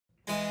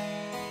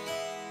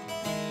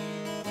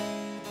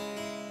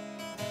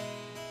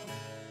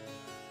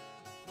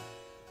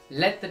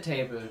let the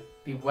table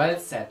be well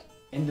set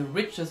in the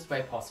richest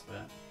way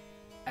possible.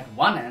 At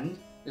one end,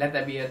 let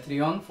there be a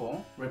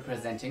trionfo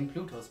representing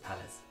Pluto's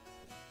palace.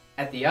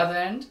 At the other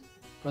end,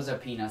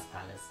 Proserpina's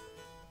palace.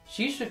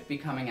 She should be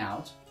coming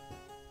out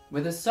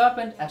with a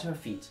serpent at her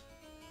feet.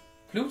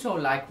 Pluto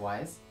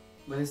likewise,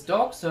 with his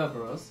dog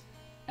Cerberus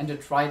and a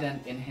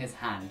trident in his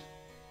hand.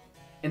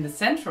 In the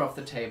center of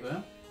the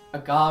table, a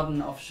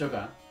garden of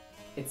sugar,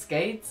 its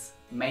gates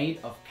made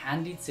of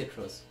candied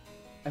citrus,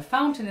 a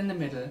fountain in the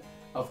middle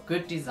of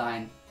good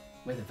design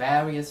with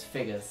various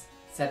figures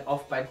set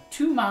off by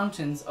 2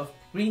 mountains of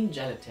green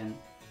gelatin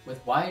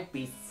with wild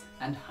beasts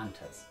and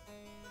hunters.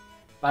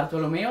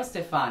 Bartolomeo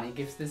Stefani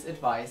gives this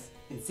advice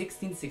in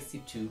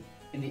 1662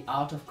 in The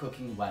Art of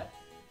Cooking Well,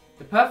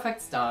 the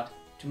perfect start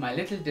to my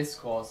little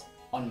discourse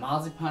on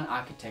Marzipan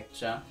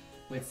architecture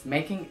whilst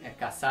making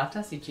a cassata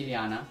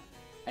siciliana,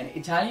 an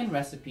Italian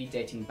recipe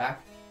dating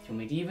back to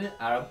medieval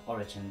Arab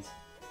origins.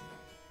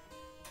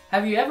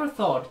 Have you ever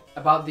thought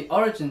about the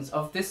origins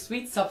of this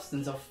sweet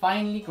substance of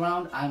finely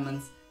ground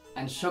almonds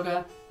and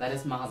sugar that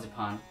is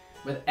marzipan,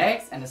 with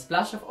eggs and a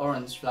splash of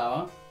orange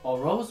flower or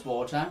rose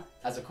water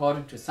as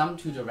according to some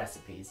Tudor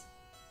recipes?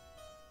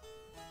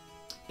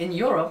 In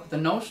Europe, the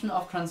notion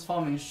of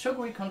transforming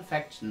sugary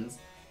confections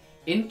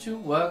into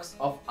works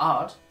of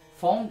art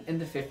formed in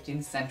the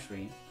 15th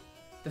century.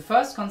 The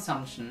first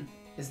consumption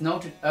is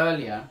noted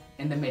earlier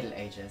in the Middle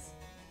Ages.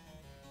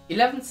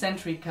 11th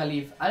century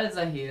Caliph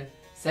al-Zahir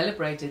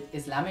celebrated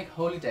Islamic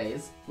holy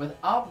days with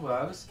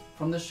artworks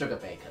from the sugar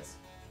bakers,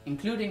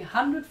 including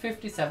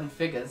 157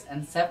 figures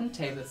and 7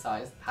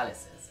 table-sized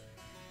palaces.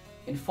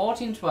 In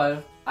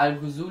 1412,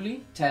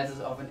 Al-Ghazuli tells us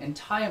of an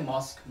entire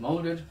mosque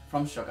molded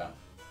from sugar.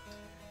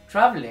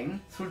 Traveling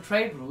through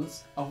trade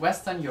routes of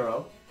Western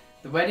Europe,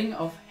 the wedding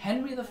of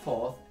Henry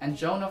IV and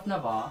Joan of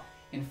Navarre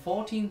in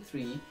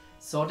 1403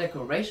 saw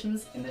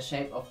decorations in the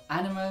shape of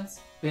animals,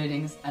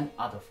 buildings and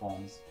other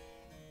forms.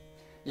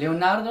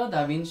 Leonardo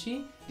da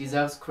Vinci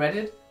deserves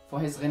credit for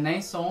his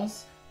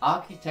Renaissance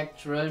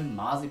architectural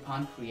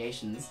marzipan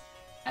creations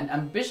and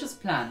ambitious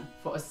plan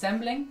for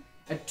assembling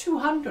a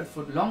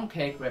 200-foot long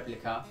cake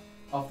replica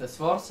of the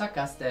Sforza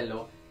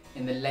Castello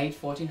in the late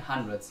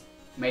 1400s,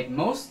 made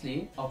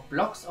mostly of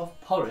blocks of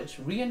porridge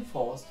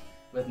reinforced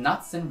with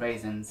nuts and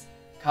raisins,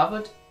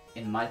 covered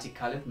in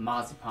multicolored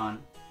marzipan,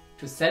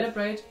 to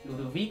celebrate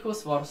Ludovico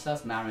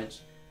Sforza's marriage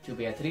to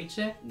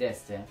Beatrice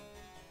d'Este.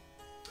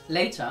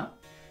 Later,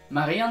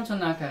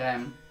 Marie-Antoinette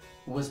Carême,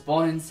 who was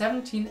born in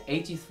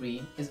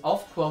 1783, is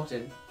oft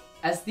quoted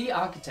as the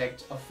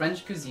architect of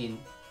French cuisine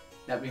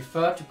that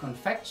referred to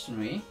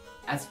confectionery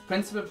as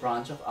principal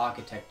branch of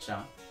architecture,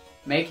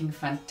 making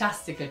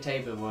fantastical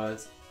table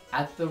worlds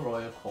at the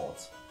royal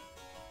courts.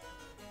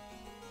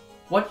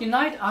 What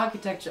unite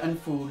architecture and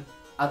food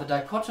are the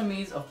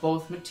dichotomies of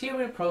both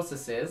material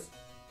processes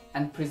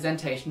and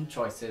presentation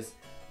choices,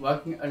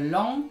 working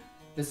along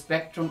the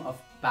spectrum of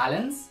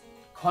balance,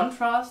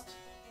 contrast,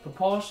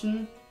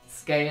 proportion,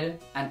 scale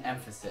and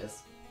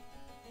emphasis.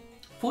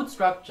 Food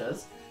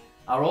structures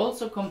are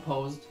also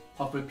composed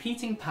of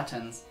repeating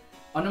patterns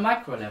on a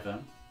micro level.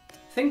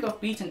 Think of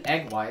beaten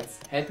egg whites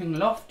helping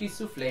lofty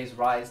soufflés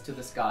rise to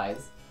the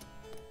skies.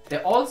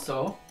 They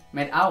also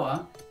made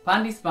our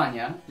pan de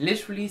España,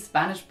 literally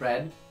Spanish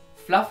bread,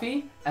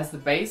 fluffy as the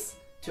base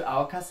to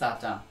our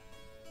cassata.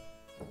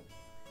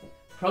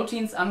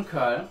 Proteins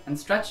uncurl and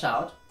stretch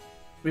out,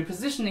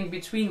 repositioning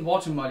between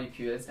water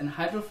molecules and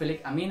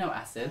hydrophilic amino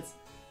acids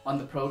on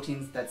the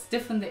proteins that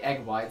stiffen the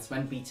egg whites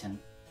when beaten.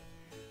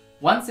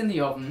 Once in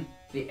the oven,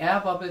 the air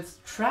bubbles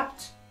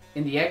trapped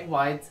in the egg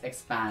whites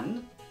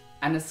expand,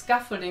 and a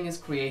scaffolding is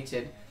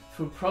created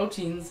through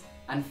proteins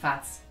and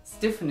fats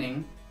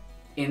stiffening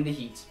in the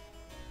heat.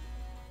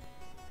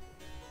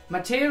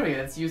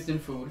 Materials used in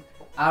food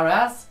are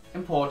as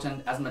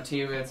important as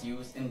materials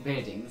used in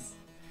buildings,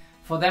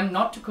 for them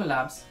not to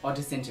collapse or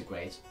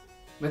disintegrate,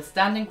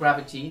 withstanding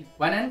gravity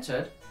when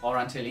entered or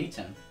until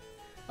eaten.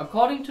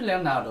 According to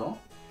Leonardo,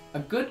 a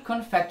good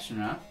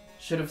confectioner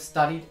should have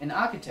studied in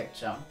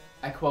architecture,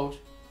 I quote,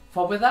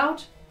 "For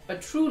without a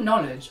true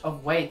knowledge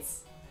of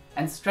weights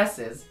and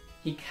stresses,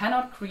 he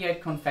cannot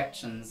create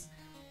confections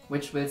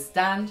which will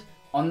stand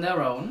on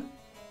their own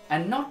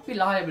and not be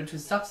liable to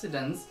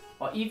subsidence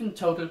or even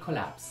total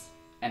collapse."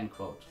 End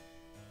quote.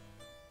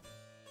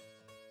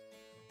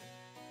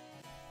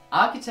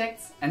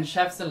 Architects and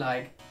chefs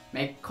alike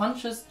make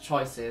conscious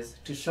choices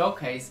to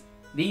showcase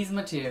these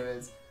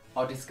materials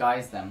or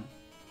disguise them.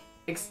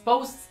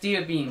 Exposed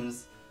steel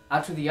beams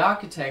are to the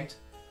architect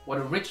what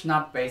a rich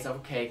nut base of a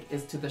cake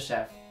is to the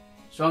chef,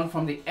 showing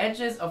from the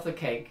edges of the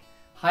cake,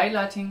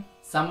 highlighting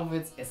some of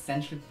its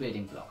essential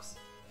building blocks.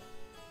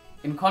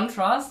 In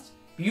contrast,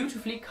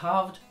 beautifully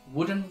carved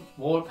wooden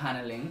wall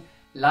paneling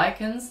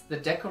likens the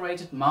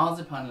decorated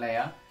marzipan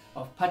layer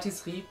of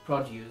patisserie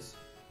produce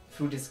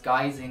through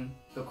disguising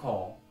the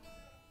core.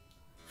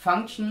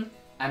 Function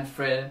and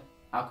frill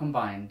are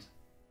combined.